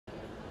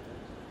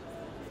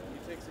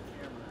takes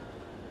a camera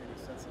and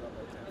he sets it up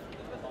like that. And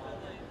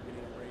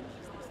he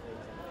arranges these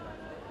things.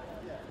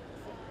 Yeah.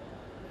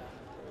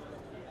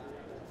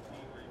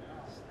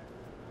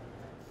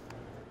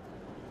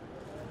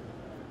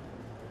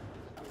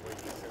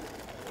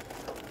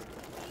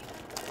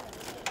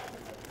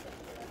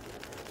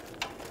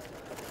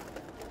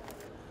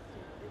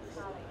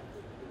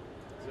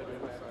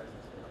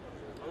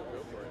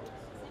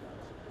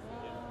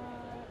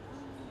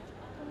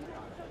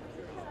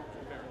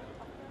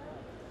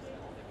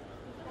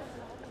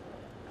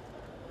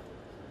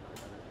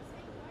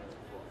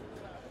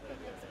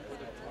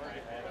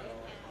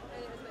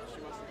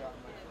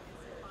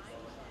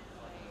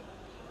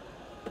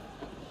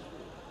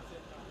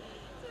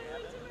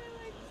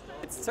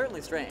 It's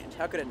certainly strange.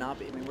 How could it not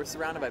be? I mean, we're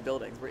surrounded by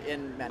buildings. We're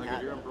in Manhattan.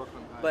 Like you're in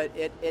Brooklyn, but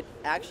it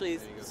actually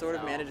sort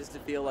of manages to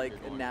feel like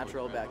a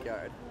natural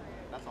backyard.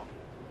 That's all.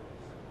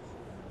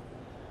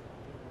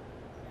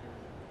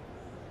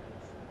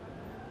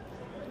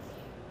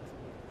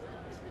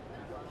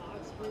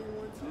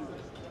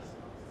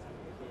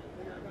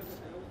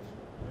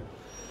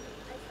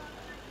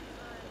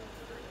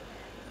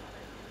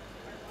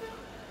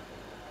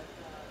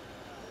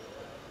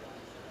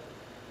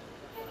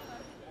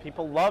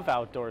 People love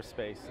outdoor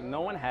space, and no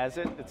one has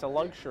it. It's a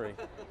luxury.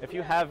 If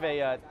you have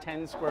a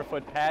 10 square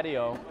foot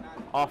patio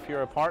off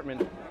your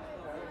apartment,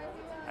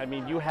 I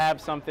mean, you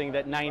have something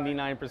that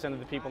 99% of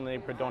the people in the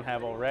neighborhood don't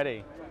have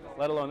already,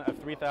 let alone a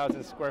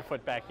 3,000 square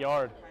foot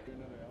backyard.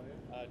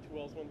 2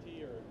 L's, 1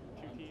 T, or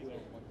 2 T's?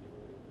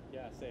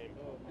 Yeah, same.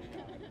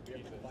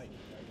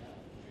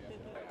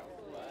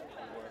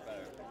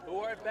 Who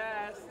wore it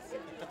best?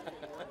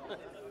 17%.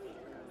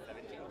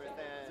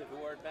 Who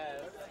wore it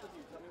best?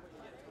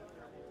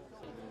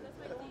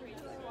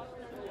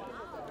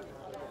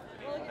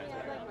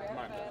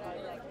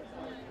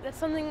 That's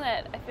something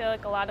that I feel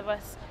like a lot of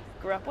us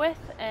grew up with,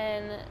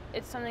 and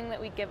it's something that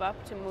we give up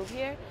to move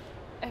here.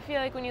 I feel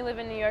like when you live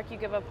in New York, you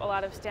give up a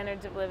lot of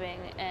standards of living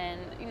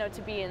and, you know,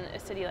 to be in a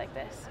city like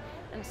this.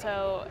 And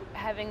so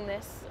having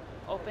this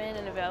open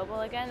and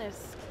available again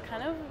is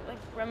kind of like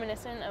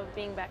reminiscent of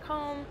being back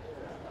home.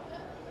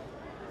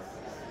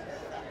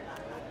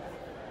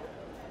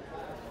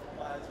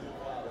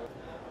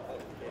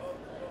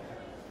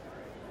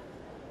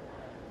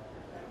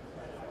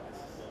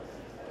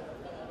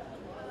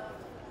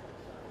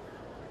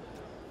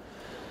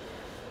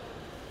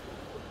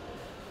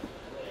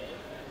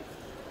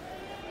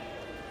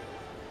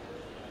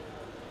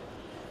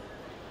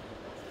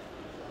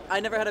 I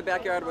never had a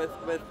backyard with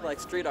like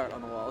street art on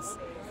the walls.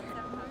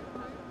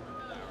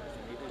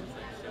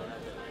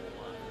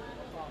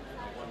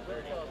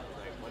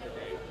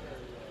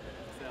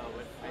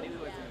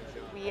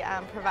 We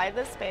provide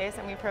the space,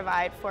 and we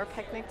provide 4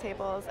 picnic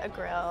tables, a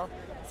grill,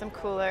 some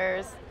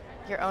coolers,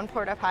 your own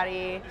porta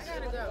potty.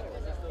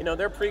 You know,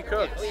 they're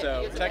pre-cooked,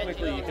 so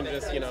technically you can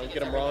just, you know, get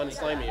them raw and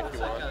slimy if you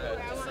want, but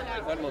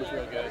that one's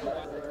real good.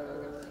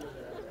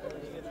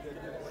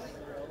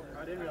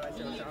 I didn't realize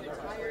it was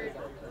outside.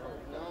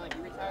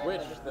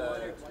 Which,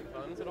 the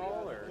buns at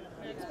all, or?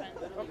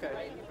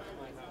 Okay.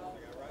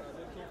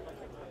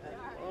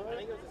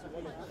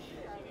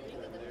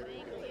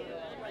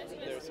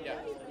 There's, yeah,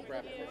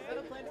 grab it.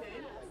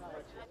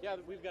 Yeah,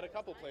 we've got a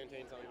couple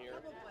plantains on here.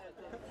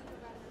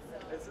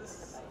 Is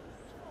this...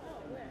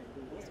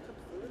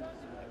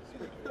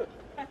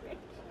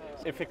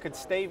 If it could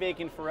stay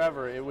vacant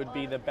forever, it would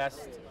be the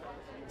best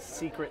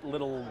secret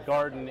little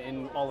garden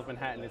in all of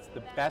Manhattan. It's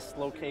the best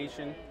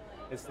location.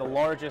 It's the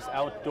largest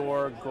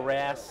outdoor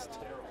grassed,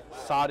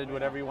 sodded,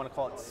 whatever you want to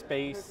call it,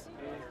 space,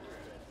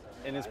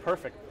 and it's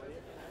perfect.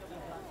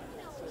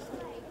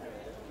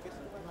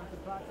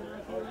 I'm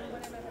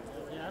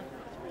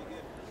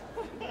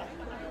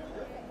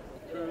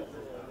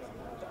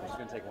just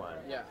gonna take one.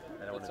 Yeah,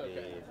 I don't want to okay.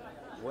 be.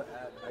 What?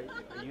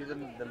 Are you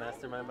the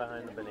mastermind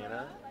behind the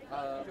banana?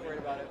 I'm worried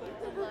about it.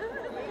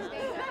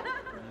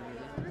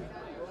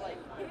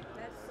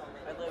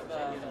 I live.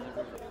 I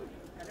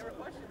never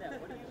questioned that.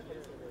 What do you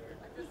do?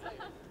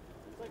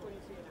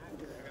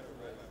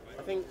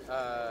 I think, I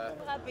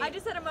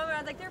just had a moment, I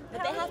was like,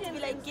 but they have to be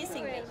like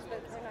kissing me.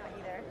 But they're not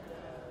either.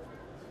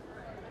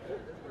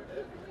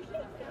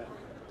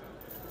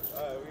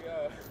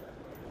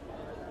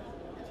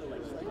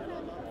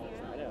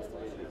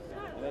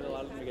 And then a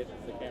lot of them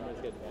the cameras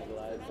get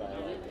vandalized by